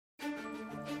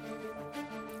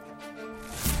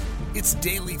It's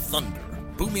Daily Thunder,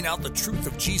 booming out the truth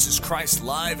of Jesus Christ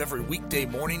live every weekday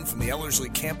morning from the Ellerslie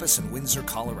campus in Windsor,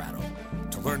 Colorado.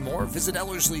 To learn more, visit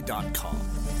Ellerslie.com.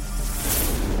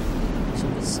 So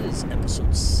this is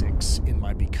episode 6 in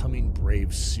my Becoming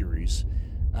Brave series.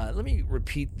 Let me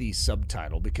repeat the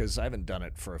subtitle because I haven't done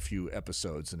it for a few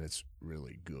episodes and it's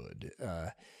really good.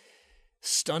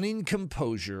 Stunning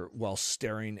composure while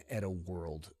staring at a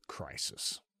world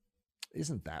crisis.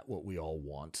 Isn't that what we all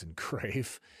want and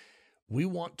crave? We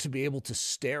want to be able to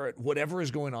stare at whatever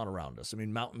is going on around us. I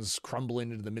mean, mountains crumbling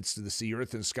into the midst of the sea,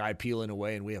 earth and sky peeling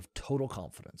away, and we have total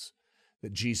confidence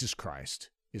that Jesus Christ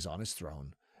is on his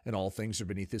throne and all things are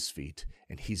beneath his feet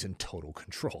and he's in total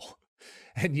control.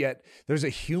 And yet there's a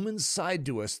human side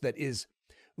to us that is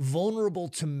vulnerable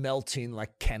to melting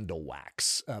like candle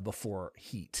wax before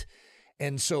heat.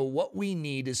 And so what we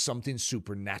need is something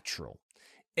supernatural.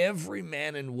 Every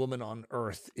man and woman on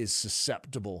earth is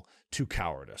susceptible to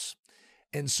cowardice.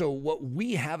 And so what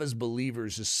we have as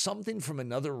believers is something from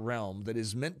another realm that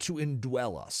is meant to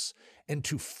indwell us and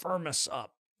to firm us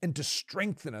up and to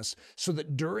strengthen us so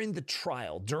that during the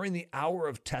trial, during the hour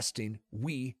of testing,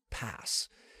 we pass.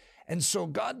 And so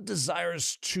God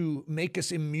desires to make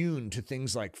us immune to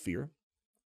things like fear,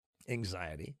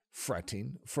 anxiety,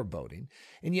 fretting, foreboding.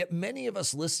 And yet many of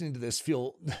us listening to this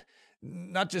feel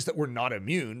not just that we're not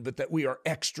immune, but that we are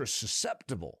extra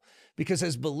susceptible. Because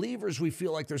as believers, we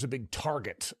feel like there's a big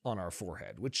target on our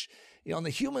forehead, which, on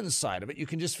the human side of it, you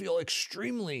can just feel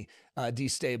extremely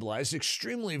destabilized,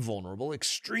 extremely vulnerable,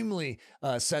 extremely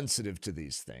sensitive to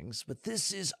these things. But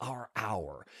this is our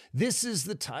hour. This is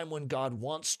the time when God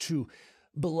wants to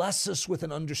bless us with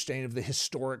an understanding of the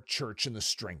historic church and the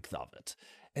strength of it.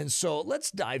 And so let's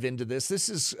dive into this. This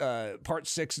is part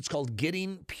 6. It's called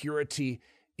Getting Purity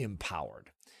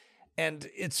Empowered. And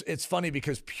it's funny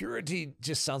because purity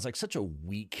just sounds like such a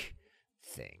weak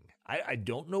thing. I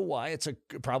don't know why. It's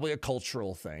probably a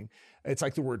cultural thing. It's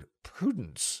like the word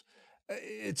prudence.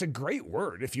 It's a great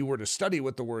word if you were to study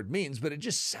what the word means, but it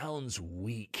just sounds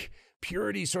weak.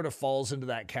 Purity sort of falls into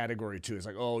that category too. It's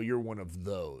like, oh, you're one of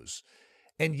those.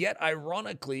 And yet,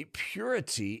 ironically,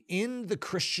 purity in the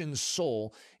Christian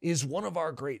soul is one of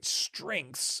our great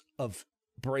strengths of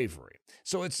bravery.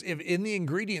 So if in the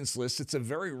ingredients list, it's a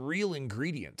very real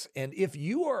ingredient. And if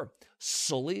you are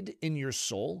sullied in your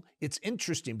soul, it's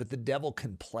interesting, but the devil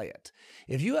can play it.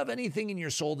 If you have anything in your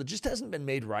soul that just hasn't been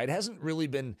made right, hasn't really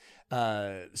been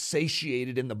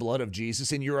satiated in the blood of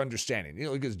Jesus, in your understanding,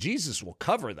 because Jesus will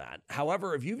cover that.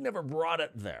 However, if you've never brought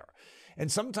it there, and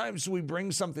sometimes we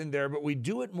bring something there, but we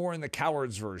do it more in the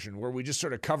coward's version where we just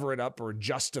sort of cover it up or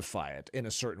justify it in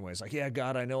a certain way. It's like, yeah,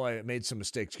 God, I know I made some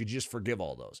mistakes. Could you just forgive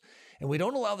all those? And we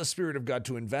don't allow the Spirit of God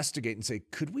to investigate and say,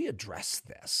 could we address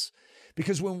this?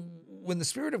 Because when the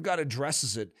Spirit of God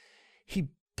addresses it, he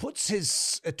puts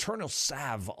his eternal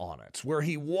salve on it, where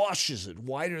he washes it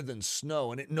whiter than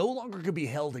snow, and it no longer can be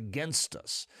held against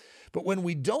us. But when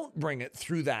we don't bring it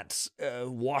through that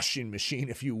washing machine,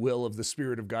 if you will, of the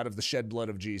Spirit of God, of the shed blood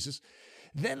of Jesus,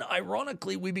 then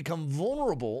ironically, we become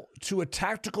vulnerable to a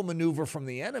tactical maneuver from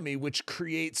the enemy, which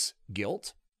creates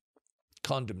guilt,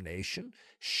 condemnation,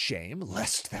 shame,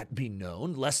 lest that be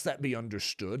known, lest that be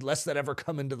understood, lest that ever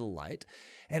come into the light.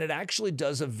 And it actually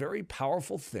does a very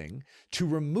powerful thing to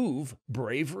remove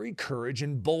bravery, courage,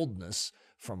 and boldness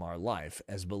from our life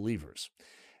as believers.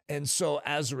 And so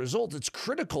as a result, it's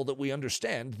critical that we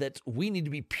understand that we need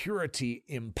to be purity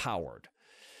empowered.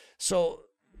 So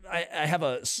I have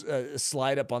a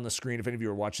slide up on the screen if any of you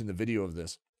are watching the video of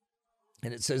this,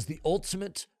 and it says the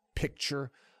ultimate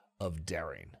picture of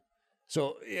daring.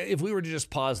 So if we were to just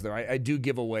pause there, I do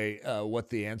give away what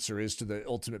the answer is to the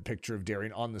ultimate picture of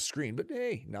daring on the screen. But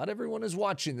hey, not everyone is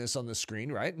watching this on the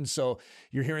screen, right? And so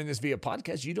you're hearing this via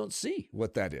podcast, you don't see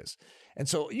what that is. And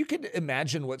so you can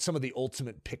imagine what some of the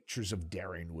ultimate pictures of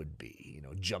daring would be,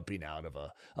 jumping out of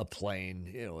a plane,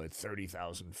 at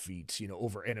 30,000 feet,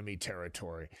 over enemy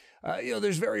territory.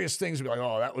 There's various things to be like,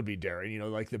 oh, that would be daring.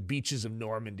 Like the beaches of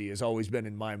Normandy has always been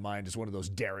in my mind as one of those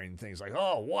daring things. Like,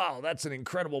 oh, wow, that's an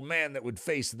incredible man that would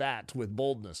face that with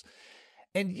boldness.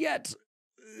 And yet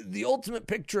the ultimate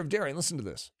picture of daring, listen to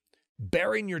this,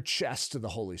 baring your chest to the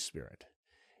Holy Spirit.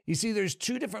 You see, there's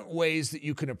two different ways that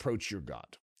you can approach your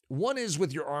God. One is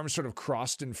with your arms sort of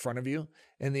crossed in front of you,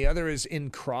 and the other is in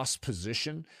cross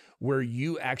position, where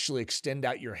you actually extend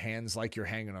out your hands like you're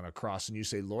hanging on a cross, and you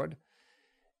say, Lord,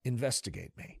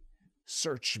 investigate me,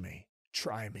 search me,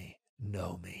 try me,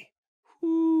 know me.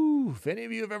 Whew. If any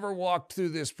of you have ever walked through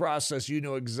this process, you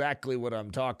know exactly what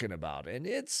I'm talking about, and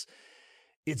it's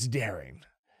daring.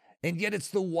 And yet it's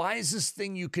the wisest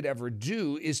thing you could ever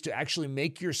do is to actually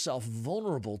make yourself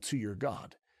vulnerable to your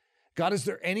God. God, is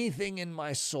there anything in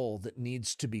my soul that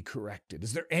needs to be corrected?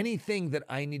 Is there anything that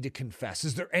I need to confess?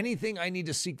 Is there anything I need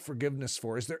to seek forgiveness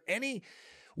for? Is there any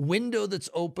window that's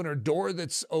open or door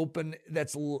that's open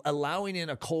that's allowing in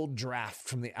a cold draft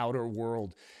from the outer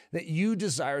world that you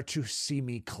desire to see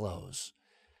me close?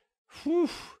 Whew.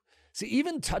 See,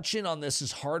 even touching on this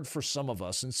is hard for some of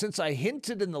us. And since I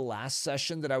hinted in the last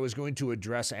session that I was going to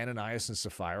address Ananias and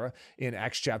Sapphira in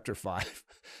Acts chapter 5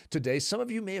 today, some of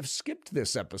you may have skipped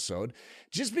this episode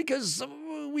just because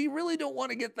we really don't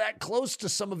want to get that close to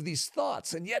some of these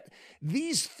thoughts. And yet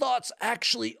these thoughts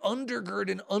actually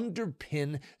undergird and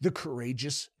underpin the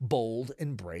courageous, bold,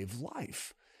 and brave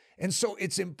life. And so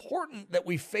it's important that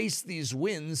we face these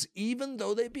wins, even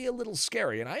though they be a little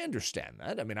scary. And I understand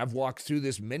that. I mean, I've walked through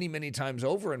this many, many times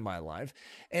over in my life.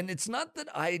 And it's not that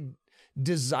I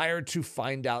desire to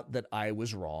find out that I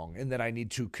was wrong and that I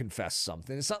need to confess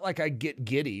something. It's not like I get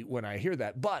giddy when I hear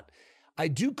that. But I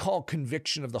do call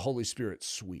conviction of the Holy Spirit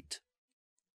sweet.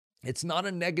 It's not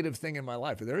a negative thing in my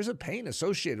life. There is a pain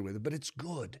associated with it, but it's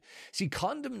good. See,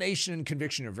 condemnation and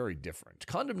conviction are very different.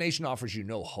 Condemnation offers you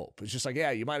no hope. It's just like, yeah,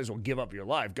 you might as well give up your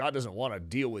life. God doesn't want to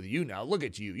deal with you now. Look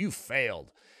at you. You failed.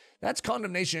 That's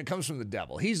condemnation. It comes from the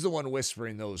devil. He's the one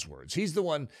whispering those words. He's the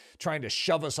one trying to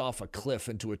shove us off a cliff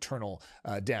into eternal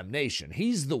damnation.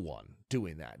 He's the one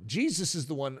doing that. Jesus is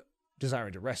the one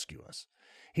desiring to rescue us.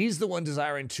 He's the one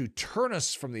desiring to turn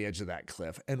us from the edge of that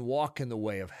cliff and walk in the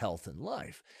way of health and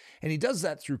life. And he does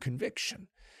that through conviction.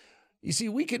 You see,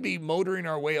 we could be motoring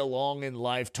our way along in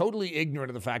life totally ignorant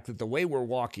of the fact that the way we're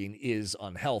walking is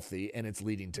unhealthy and it's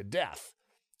leading to death.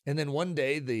 And then one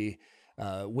day the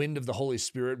wind of the Holy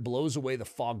Spirit blows away the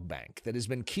fog bank that has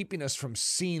been keeping us from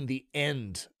seeing the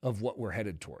end of what we're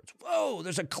headed towards. Whoa,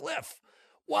 there's a cliff.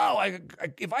 Wow,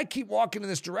 if I keep walking in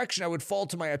this direction, I would fall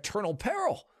to my eternal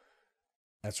peril.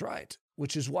 That's right,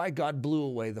 which is why God blew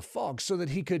away the fog, so that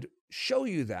he could show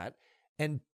you that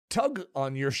and tug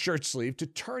on your shirt sleeve to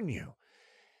turn you,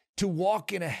 to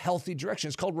walk in a healthy direction.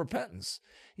 It's called repentance.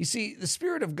 You see, the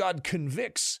Spirit of God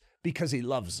convicts because he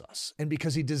loves us and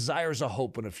because he desires a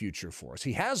hope and a future for us.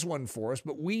 He has one for us,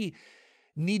 but we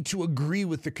need to agree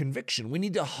with the conviction. We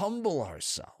need to humble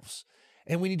ourselves,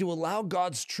 and we need to allow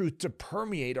God's truth to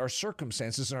permeate our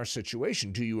circumstances and our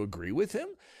situation. Do you agree with him?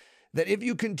 That if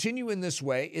you continue in this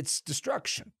way, it's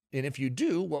destruction. And if you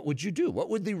do, what would you do? What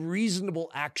would the reasonable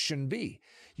action be?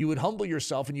 You would humble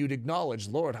yourself and you'd acknowledge,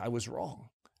 Lord, I was wrong.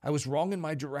 I was wrong in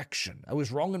my direction. I was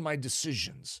wrong in my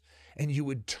decisions. And you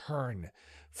would turn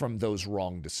from those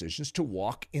wrong decisions to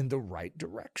walk in the right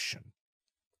direction.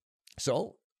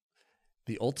 So,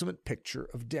 the ultimate picture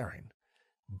of daring,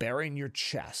 baring your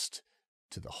chest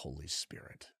to the Holy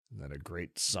Spirit. Isn't that a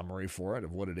great summary for it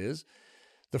of what it is?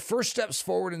 The first steps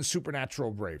forward in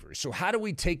supernatural bravery. So how do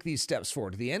we take these steps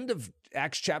forward? At the end of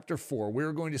Acts chapter 4,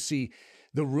 we're going to see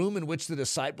the room in which the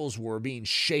disciples were being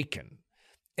shaken,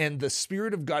 and the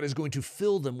Spirit of God is going to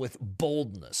fill them with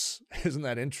boldness. Isn't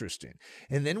that interesting?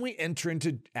 And then we enter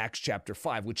into Acts chapter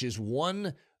 5, which is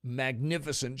one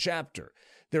magnificent chapter.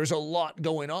 There's a lot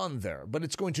going on there, but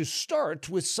it's going to start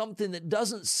with something that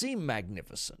doesn't seem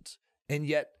magnificent, and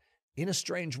yet in a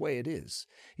strange way, it is.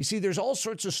 You see, there's all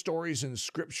sorts of stories in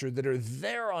Scripture that are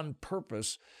there on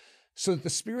purpose so that the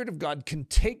Spirit of God can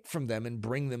take from them and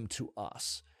bring them to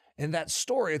us. And that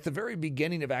story at the very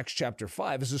beginning of Acts chapter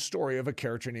 5 is a story of a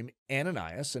character named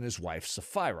Ananias and his wife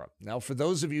Sapphira. Now, for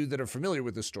those of you that are familiar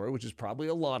with this story, which is probably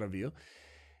a lot of you,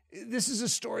 this is a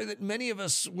story that many of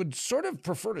us would sort of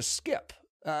prefer to skip.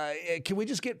 Can we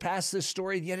just get past this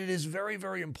story? Yet it is very,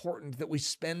 very important that we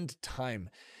spend time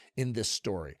in this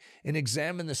story and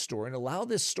examine this story and allow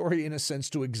this story, in a sense,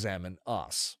 to examine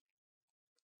us.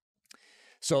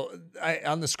 So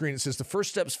on the screen, it says the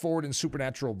first steps forward in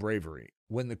supernatural bravery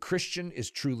when the Christian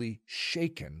is truly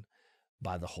shaken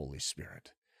by the Holy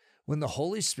Spirit. When the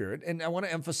Holy Spirit, and I want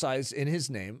to emphasize in his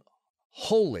name,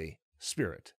 Holy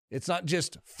Spirit. It's not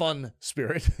just fun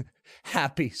spirit,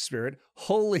 happy spirit,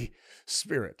 Holy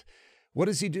Spirit. What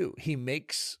does he do? He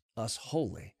makes us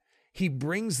holy. He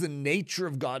brings the nature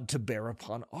of God to bear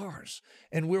upon ours.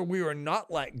 And where we are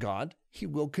not like God, he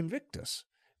will convict us.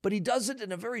 But he does it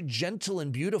in a very gentle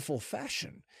and beautiful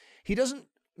fashion. He doesn't,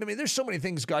 there's so many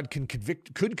things God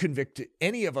could convict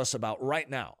any of us about right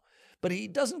now. But he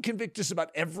doesn't convict us about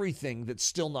everything that's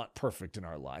still not perfect in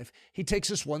our life. He takes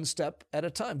us one step at a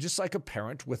time, just like a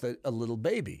parent with a little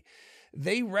baby.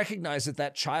 They recognize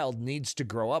that child needs to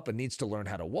grow up and needs to learn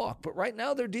how to walk. But right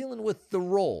now they're dealing with the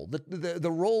roll,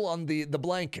 the roll on the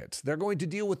blanket. They're going to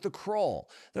deal with the crawl.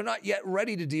 They're not yet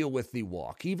ready to deal with the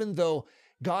walk, even though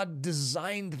God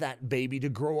designed that baby to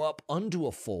grow up unto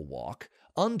a full walk,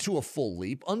 unto a full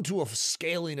leap, unto a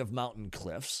scaling of mountain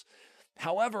cliffs.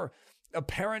 However, a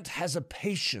parent has a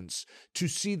patience to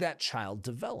see that child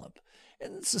develop.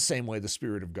 And it's the same way the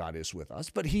Spirit of God is with us,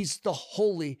 but he's the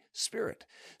Holy Spirit.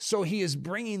 So he is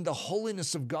bringing the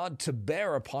holiness of God to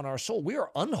bear upon our soul. We are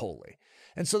unholy.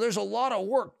 And so there's a lot of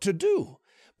work to do.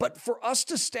 But for us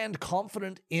to stand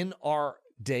confident in our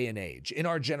day and age, in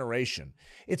our generation,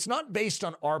 it's not based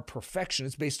on our perfection,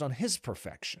 it's based on his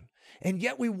perfection. And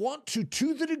yet we want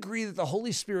to the degree that the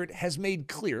Holy Spirit has made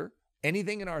clear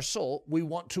anything in our soul, we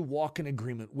want to walk in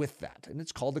agreement with that. And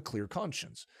it's called a clear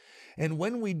conscience. And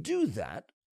when we do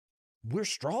that, we're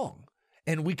strong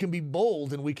and we can be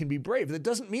bold and we can be brave. That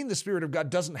doesn't mean the Spirit of God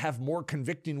doesn't have more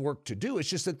convicting work to do. It's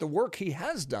just that the work he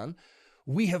has done,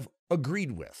 we have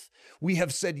agreed with. We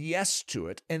have said yes to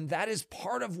it. And that is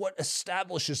part of what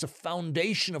establishes a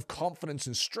foundation of confidence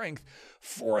and strength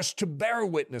for us to bear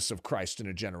witness of Christ in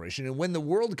a generation. And when the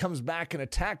world comes back and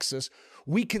attacks us,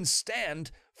 we can stand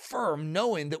firm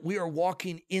knowing that we are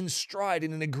walking in stride,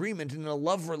 in an agreement, in a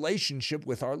love relationship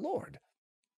with our Lord.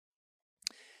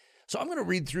 So I'm going to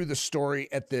read through the story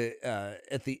at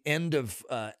the end of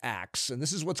Acts, and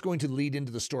this is what's going to lead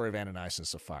into the story of Ananias and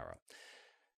Sapphira.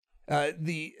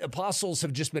 The apostles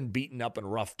have just been beaten up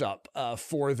and roughed up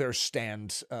for their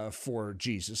stand for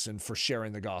Jesus and for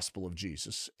sharing the gospel of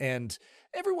Jesus. And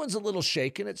everyone's a little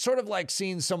shaken. It's sort of like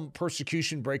seeing some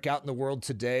persecution break out in the world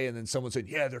today, and then someone said,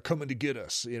 yeah, they're coming to get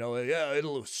us. Yeah,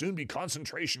 it'll soon be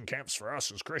concentration camps for us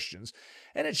as Christians.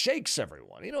 And it shakes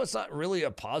everyone. It's not really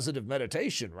a positive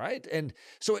meditation, right? And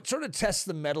so it sort of tests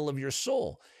the mettle of your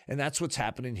soul. And that's what's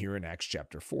happening here in Acts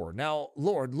chapter 4. Now,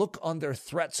 Lord, look on their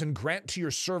threats and grant to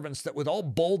your servants that with all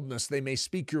boldness they may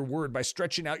speak your word by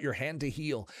stretching out your hand to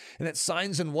heal, and that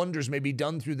signs and wonders may be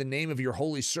done through the name of your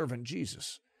holy servant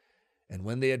Jesus. And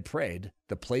when they had prayed,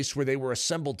 the place where they were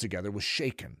assembled together was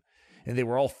shaken, and they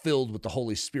were all filled with the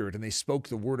Holy Spirit, and they spoke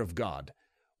the word of God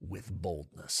with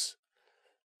boldness.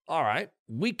 All right,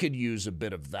 we could use a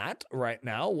bit of that right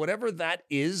now. Whatever that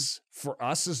is for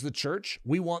us as the church,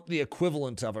 we want the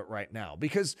equivalent of it right now.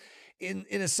 Because in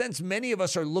a sense, many of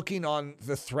us are looking on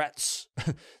the threats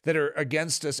that are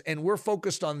against us, and we're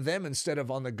focused on them instead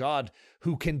of on the God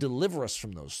who can deliver us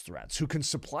from those threats, who can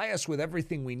supply us with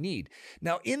everything we need.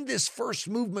 Now, in this first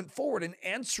movement forward in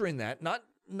answering that,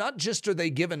 not just are they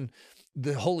given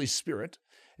the Holy Spirit,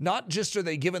 not just are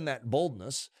they given that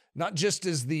boldness, not just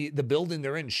is the building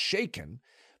they're in shaken,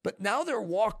 but now they're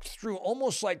walked through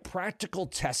almost like practical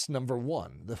test number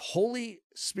one. The Holy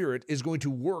Spirit is going to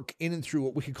work in and through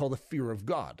what we could call the fear of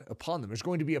God upon them. There's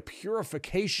going to be a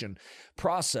purification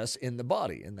process in the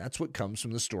body, and that's what comes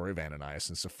from the story of Ananias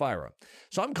and Sapphira.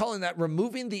 So I'm calling that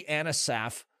removing the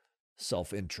Anasaph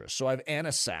self-interest. So I have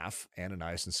Anasaph,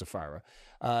 Ananias and Sapphira,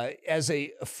 as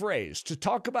a phrase to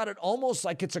talk about it almost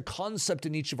like it's a concept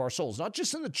in each of our souls, not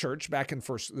just in the church back in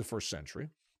the first century,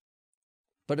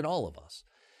 but in all of us.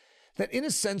 That in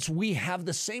a sense, we have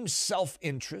the same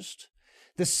self-interest,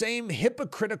 the same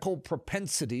hypocritical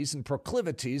propensities and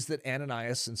proclivities that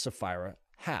Ananias and Sapphira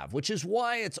have, which is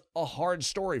why it's a hard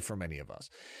story for many of us.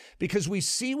 Because we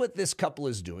see what this couple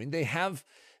is doing. They have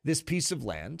this piece of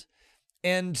land,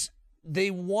 and they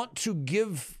want to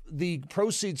give the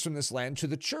proceeds from this land to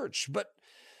the church, but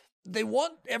they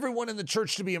want everyone in the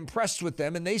church to be impressed with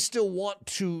them, and they still want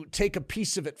to take a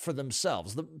piece of it for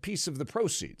themselves, the piece of the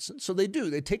proceeds. And so they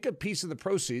do. They take a piece of the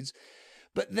proceeds,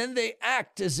 but then they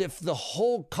act as if the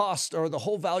whole cost or the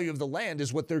whole value of the land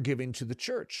is what they're giving to the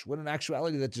church, when in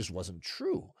actuality that just wasn't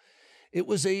true. It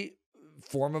was a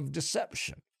form of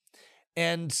deception.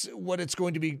 And what it's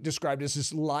going to be described as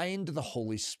is lying to the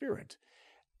Holy Spirit.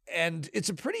 And it's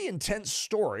a pretty intense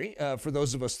story for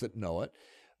those of us that know it.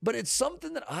 But it's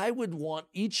something that I would want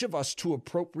each of us to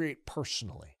appropriate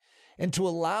personally and to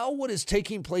allow what is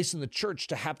taking place in the church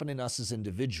to happen in us as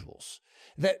individuals.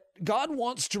 That God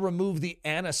wants to remove the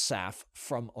Anasaph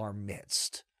from our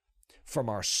midst, from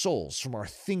our souls, from our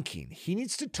thinking. He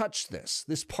needs to touch this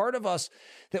part of us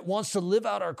that wants to live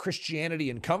out our Christianity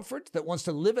in comfort, that wants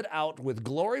to live it out with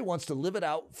glory, wants to live it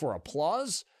out for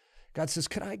applause. God says,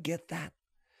 could I get that?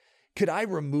 Could I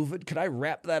remove it? Could I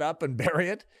wrap that up and bury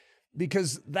it?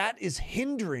 Because that is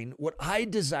hindering what I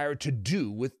desire to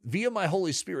do via my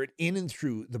Holy Spirit in and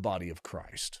through the body of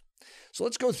Christ. So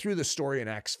let's go through the story in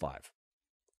Acts 5.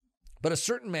 But a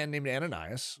certain man named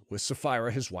Ananias, with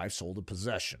Sapphira his wife, sold a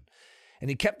possession, and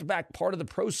he kept back part of the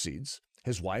proceeds,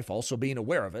 his wife also being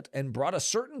aware of it, and brought a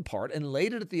certain part and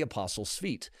laid it at the apostles'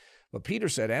 feet. But Peter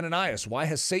said, Ananias, why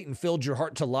has Satan filled your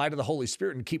heart to lie to the Holy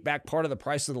Spirit and keep back part of the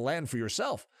price of the land for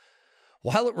yourself?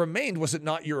 While it remained, was it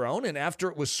not your own? And after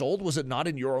it was sold, was it not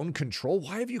in your own control?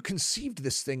 Why have you conceived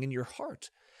this thing in your heart?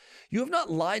 You have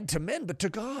not lied to men, but to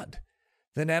God."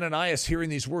 Then Ananias, hearing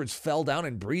these words, fell down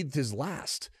and breathed his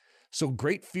last. So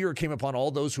great fear came upon all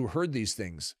those who heard these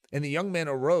things. And the young man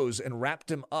arose and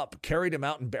wrapped him up, carried him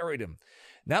out, and buried him.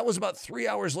 Now it was about 3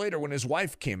 hours later when his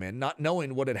wife came in, not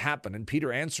knowing what had happened. And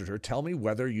Peter answered her, "Tell me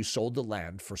whether you sold the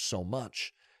land for so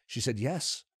much." She said,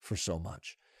 "Yes, for so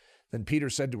much." Then Peter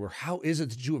said to her, "How is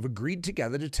it that you have agreed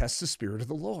together to test the Spirit of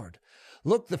the Lord?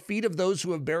 Look, the feet of those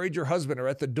who have buried your husband are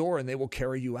at the door, and they will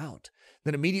carry you out."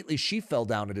 Then immediately she fell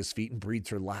down at his feet and breathed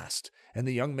her last. And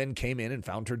the young men came in and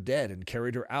found her dead and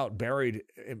carried her out, buried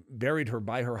her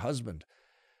by her husband.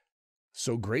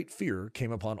 So great fear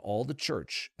came upon all the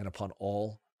church and upon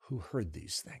all who heard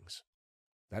these things.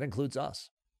 That includes us.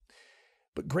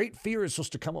 But great fear is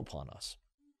supposed to come upon us.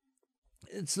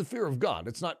 It's the fear of God.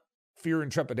 It's not fear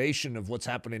and trepidation of what's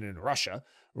happening in Russia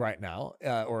right now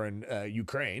or in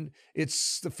Ukraine.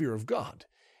 It's the fear of God.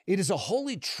 It is a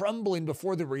holy trembling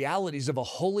before the realities of a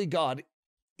holy God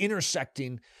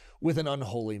intersecting with an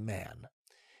unholy man.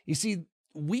 You see,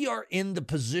 we are in the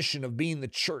position of being the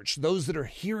church, those that are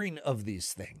hearing of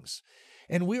these things.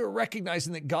 And we are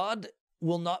recognizing that God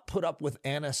will not put up with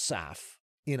Anasaph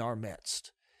in our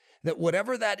midst. That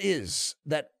whatever that is,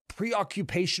 that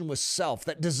preoccupation with self,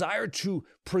 that desire to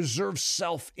preserve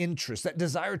self-interest, that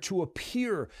desire to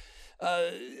appear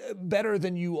better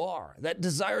than you are, that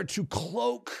desire to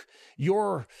cloak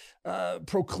your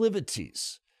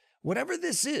proclivities, whatever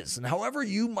this is, and however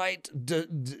you might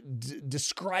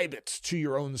describe it to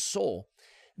your own soul,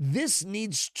 this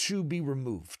needs to be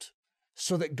removed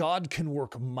so that God can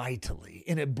work mightily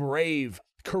in a brave,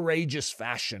 courageous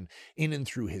fashion in and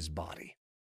through his body.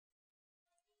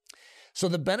 So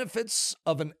the benefits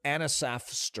of an Anasaph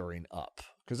stirring up,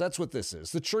 because that's what this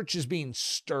is. The church is being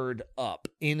stirred up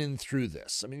in and through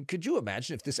this. I mean, could you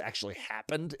imagine if this actually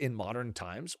happened in modern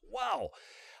times? Wow.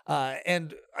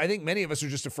 And I think many of us are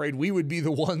just afraid we would be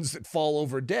the ones that fall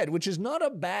over dead, which is not a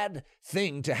bad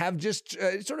thing to have just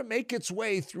sort of make its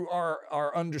way through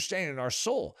our understanding, our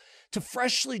soul, to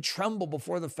freshly tremble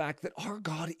before the fact that our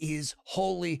God is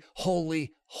holy,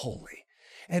 holy, holy.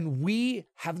 And we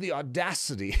have the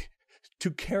audacity to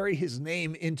carry his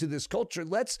name into this culture.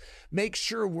 Let's make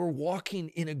sure we're walking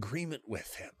in agreement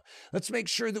with him. Let's make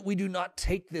sure that we do not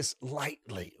take this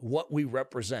lightly, what we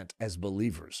represent as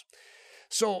believers.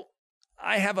 So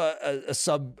I have a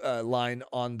sub-line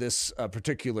on this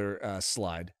particular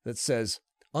slide that says,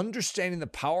 understanding the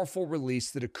powerful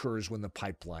release that occurs when the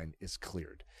pipeline is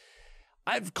cleared.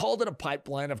 I've called it a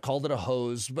pipeline, I've called it a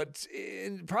hose, but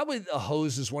probably a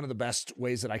hose is one of the best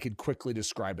ways that I could quickly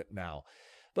describe it now.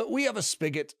 But we have a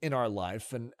spigot in our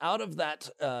life, and out of that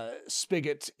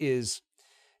spigot is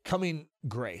coming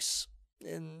grace.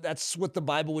 And that's what the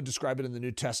Bible would describe it in the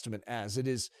New Testament as. It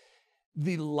is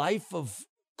the life of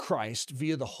Christ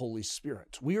via the Holy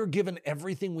Spirit. We are given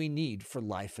everything we need for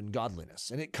life and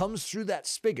godliness, and it comes through that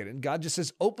spigot, and God just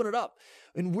says, open it up.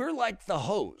 And we're like the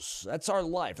hose. That's our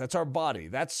life. That's our body.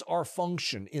 That's our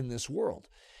function in this world.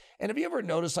 And have you ever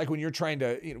noticed, like when you're trying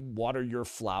to water your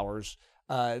flowers,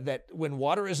 that when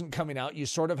water isn't coming out, you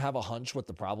sort of have a hunch what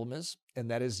the problem is,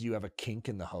 and that is you have a kink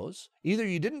in the hose. Either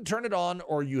you didn't turn it on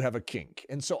or you have a kink.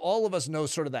 And so all of us know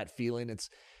sort of that feeling. It's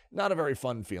not a very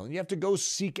fun feeling. You have to go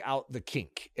seek out the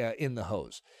kink in the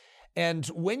hose. And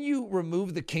when you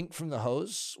remove the kink from the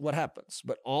hose, what happens?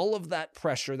 But all of that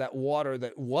pressure, that water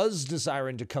that was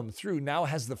desiring to come through now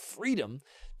has the freedom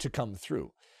to come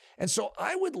through. And so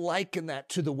I would liken that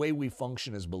to the way we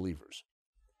function as believers.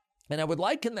 And I would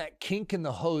liken that kink in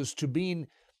the hose to being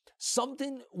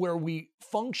something where we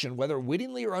function, whether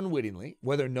wittingly or unwittingly,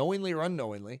 whether knowingly or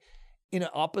unknowingly, in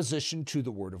opposition to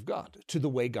the Word of God, to the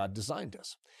way God designed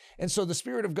us. And so the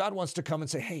Spirit of God wants to come and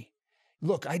say, hey,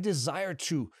 look, I desire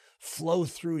to flow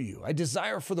through you. I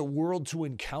desire for the world to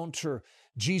encounter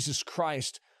Jesus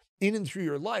Christ in and through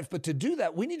your life. But to do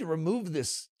that, we need to remove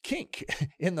this kink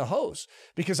in the hose,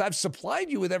 because I've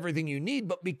supplied you with everything you need.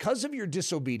 But because of your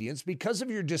disobedience, because of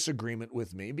your disagreement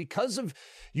with me, because of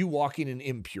you walking in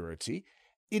impurity,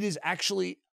 it is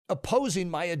actually opposing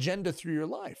my agenda through your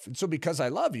life. And so because I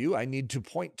love you, I need to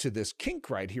point to this kink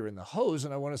right here in the hose.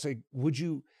 And I want to say, would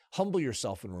you humble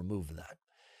yourself and remove that?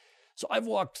 So I've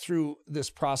walked through this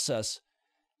process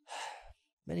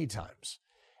many times.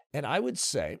 And I would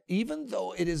say, even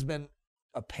though it has been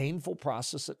a painful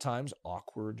process at times,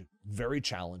 awkward, very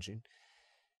challenging,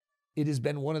 it has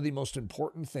been one of the most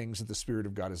important things that the Spirit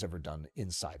of God has ever done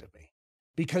inside of me,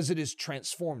 because it has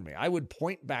transformed me. I would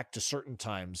point back to certain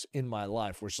times in my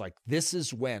life where it's like, this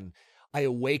is when I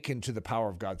awakened to the power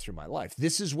of God through my life.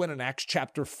 This is when in Acts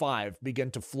chapter 5 began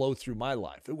to flow through my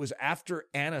life. It was after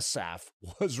Anasaph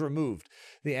was removed.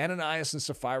 The Ananias and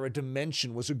Sapphira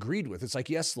dimension was agreed with. It's like,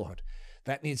 yes, Lord,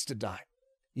 that needs to die.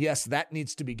 Yes, that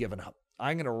needs to be given up.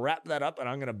 I'm going to wrap that up and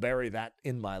I'm going to bury that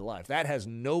in my life. That has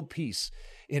no peace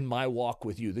in my walk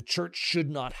with you. The church should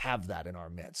not have that in our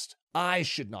midst. I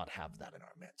should not have that in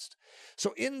our midst.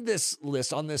 So in this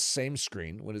list, on this same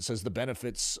screen, when it says the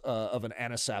benefits of an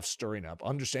Anasaph stirring up,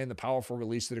 understand the powerful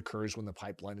release that occurs when the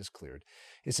pipeline is cleared.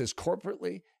 It says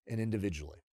corporately and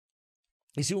individually.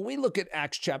 You see, when we look at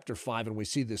Acts chapter 5 and we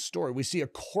see this story, we see a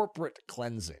corporate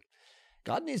cleansing.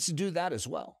 God needs to do that as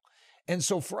well. And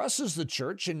so for us as the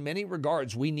church, in many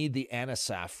regards, we need the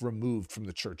Anasaph removed from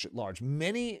the church at large.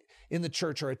 Many in the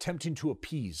church are attempting to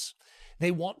appease.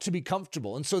 They want to be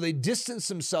comfortable. And so they distance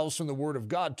themselves from the word of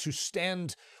God to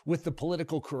stand with the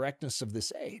political correctness of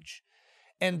this age.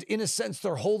 And in a sense,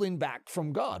 they're holding back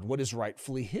from God what is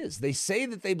rightfully his. They say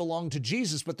that they belong to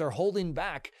Jesus, but they're holding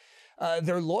back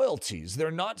their loyalties.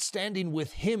 They're not standing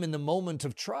with him in the moment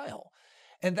of trial.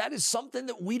 And that is something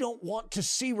that we don't want to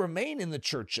see remain in the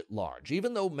church at large,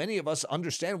 even though many of us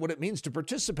understand what it means to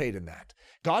participate in that.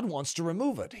 God wants to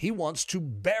remove it. He wants to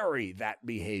bury that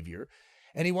behavior,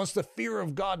 and he wants the fear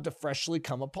of God to freshly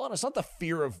come upon us. Not the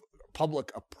fear of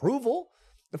public approval,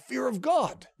 the fear of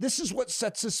God. This is what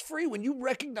sets us free. When you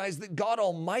recognize that God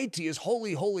Almighty is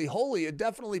holy, holy, holy, it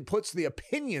definitely puts the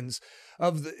opinions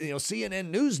of the CNN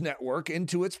News Network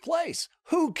into its place.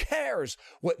 Who cares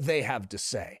what they have to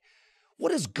say?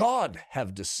 What does God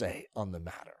have to say on the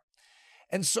matter?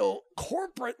 And so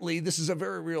corporately, this is a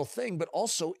very real thing, but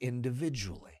also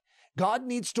individually. God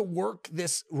needs to work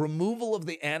this removal of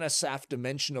the Anasaph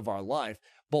dimension of our life,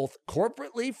 both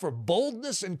corporately for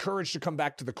boldness and courage to come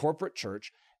back to the corporate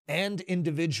church, and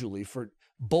individually for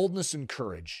boldness and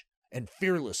courage and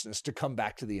fearlessness to come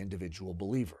back to the individual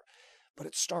believer. But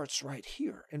it starts right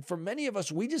here. And for many of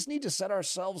us, we just need to set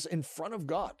ourselves in front of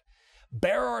God,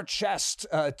 bare our chest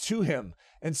to him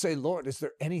and say, Lord, is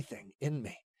there anything in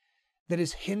me that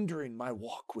is hindering my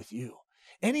walk with you?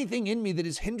 Anything in me that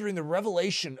is hindering the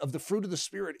revelation of the fruit of the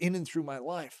Spirit in and through my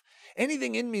life?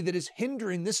 Anything in me that is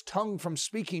hindering this tongue from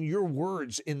speaking your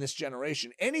words in this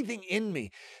generation? Anything in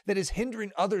me that is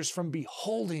hindering others from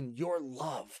beholding your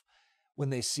love when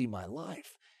they see my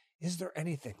life? Is there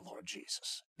anything, Lord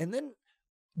Jesus? And then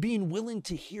being willing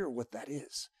to hear what that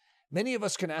is. Many of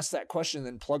us can ask that question and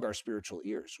then plug our spiritual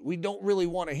ears. We don't really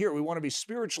want to hear. We want to be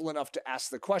spiritual enough to ask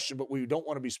the question, but we don't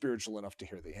want to be spiritual enough to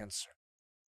hear the answer.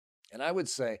 And I would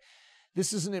say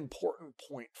this is an important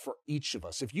point for each of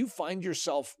us. If you find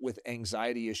yourself with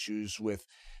anxiety issues, with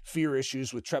fear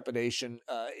issues, with trepidation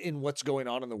in what's going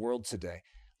on in the world today,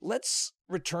 let's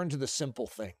return to the simple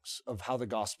things of how the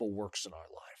gospel works in our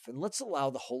life. And let's allow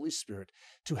the Holy Spirit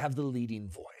to have the leading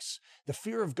voice. The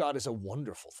fear of God is a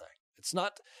wonderful thing. It's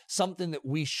not something that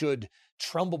we should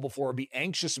tremble before or be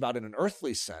anxious about in an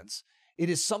earthly sense. It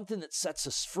is something that sets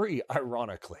us free,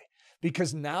 ironically,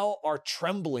 because now our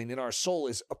trembling in our soul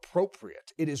is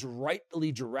appropriate. It is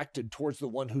rightly directed towards the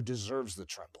one who deserves the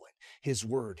trembling, his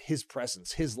word, his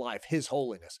presence, his life, his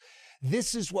holiness.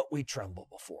 This is what we tremble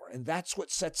before, and that's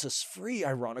what sets us free,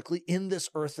 ironically, in this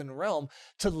earthen realm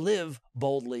to live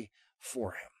boldly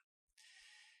for him.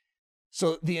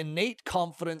 So the innate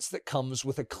confidence that comes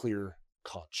with a clear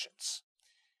conscience.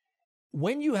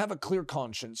 When you have a clear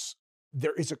conscience,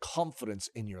 there is a confidence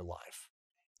in your life.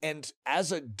 And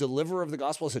as a deliverer of the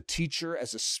gospel, as a teacher,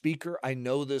 as a speaker, I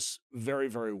know this very,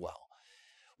 very well.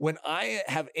 When I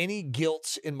have any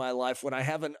guilt in my life, when I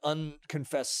have an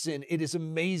unconfessed sin, it is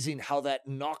amazing how that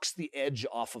knocks the edge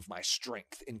off of my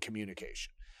strength in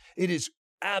communication. It is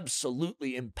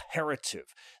absolutely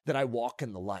imperative that I walk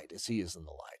in the light as he is in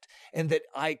the light, and that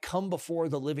I come before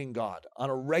the living God on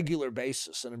a regular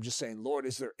basis. And I'm just saying, Lord,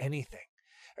 is there anything,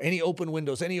 any open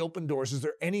windows, any open doors? Is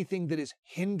there anything that is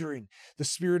hindering the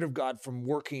Spirit of God from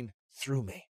working through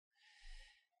me?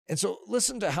 And so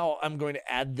listen to how I'm going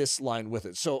to add this line with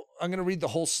it. So I'm going to read the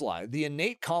whole slide. The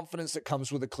innate confidence that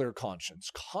comes with a clear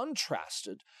conscience,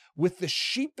 contrasted with the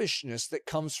sheepishness that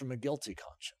comes from a guilty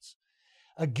conscience.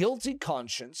 A guilty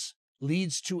conscience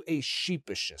leads to a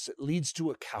sheepishness. It leads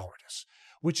to a cowardice,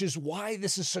 which is why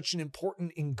this is such an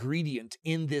important ingredient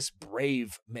in this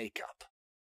brave makeup.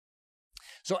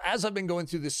 So as I've been going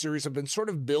through this series, I've been sort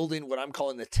of building what I'm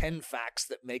calling the 10 facts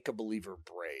that make a believer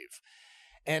brave.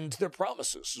 And their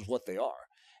promises is what they are.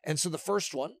 And so the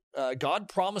first one, God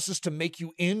promises to make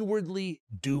you inwardly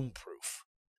doom-proof.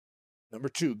 Number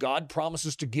 2, God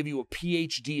promises to give you a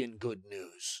PhD in good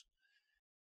news.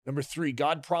 Number 3,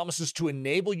 God promises to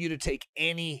enable you to take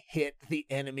any hit the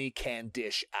enemy can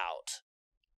dish out.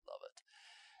 Love it.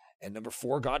 And number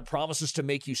 4, God promises to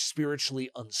make you spiritually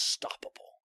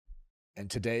unstoppable. And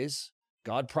today's,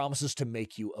 God promises to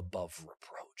make you above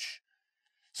reproach.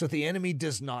 So the enemy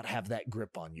does not have that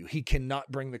grip on you. He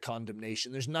cannot bring the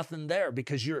condemnation. There's nothing there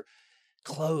because you're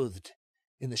clothed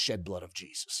in the shed blood of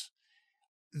Jesus.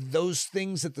 Those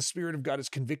things that the Spirit of God is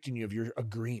convicting you of, you're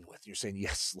agreeing with. You're saying,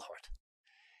 yes, Lord.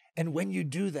 And when you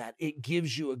do that, it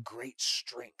gives you a great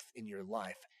strength in your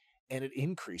life. And it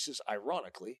increases,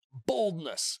 ironically,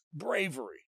 boldness,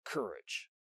 bravery, courage.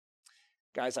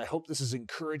 Guys, I hope this is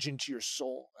encouraging to your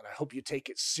soul, and I hope you take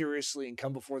it seriously and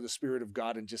come before the Spirit of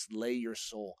God and just lay your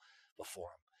soul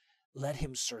before him. Let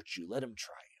him search you. Let him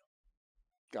try you.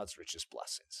 God's richest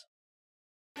blessings.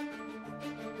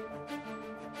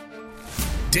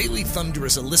 Daily Thunder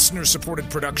is a listener-supported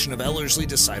production of Ellerslie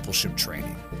Discipleship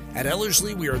Training. At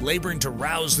Ellerslie, we are laboring to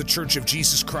rouse the Church of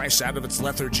Jesus Christ out of its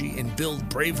lethargy and build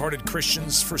brave-hearted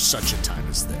Christians for such a time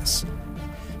as this.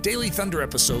 Daily Thunder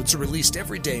episodes are released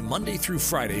every day, Monday through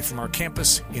Friday, from our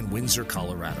campus in Windsor,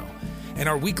 Colorado. And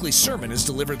our weekly sermon is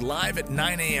delivered live at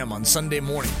 9 a.m. on Sunday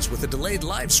mornings with a delayed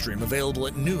live stream available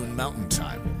at noon Mountain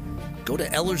Time. Go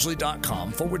to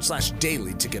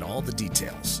Ellerslie.com/daily to get all the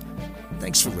details.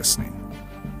 Thanks for listening.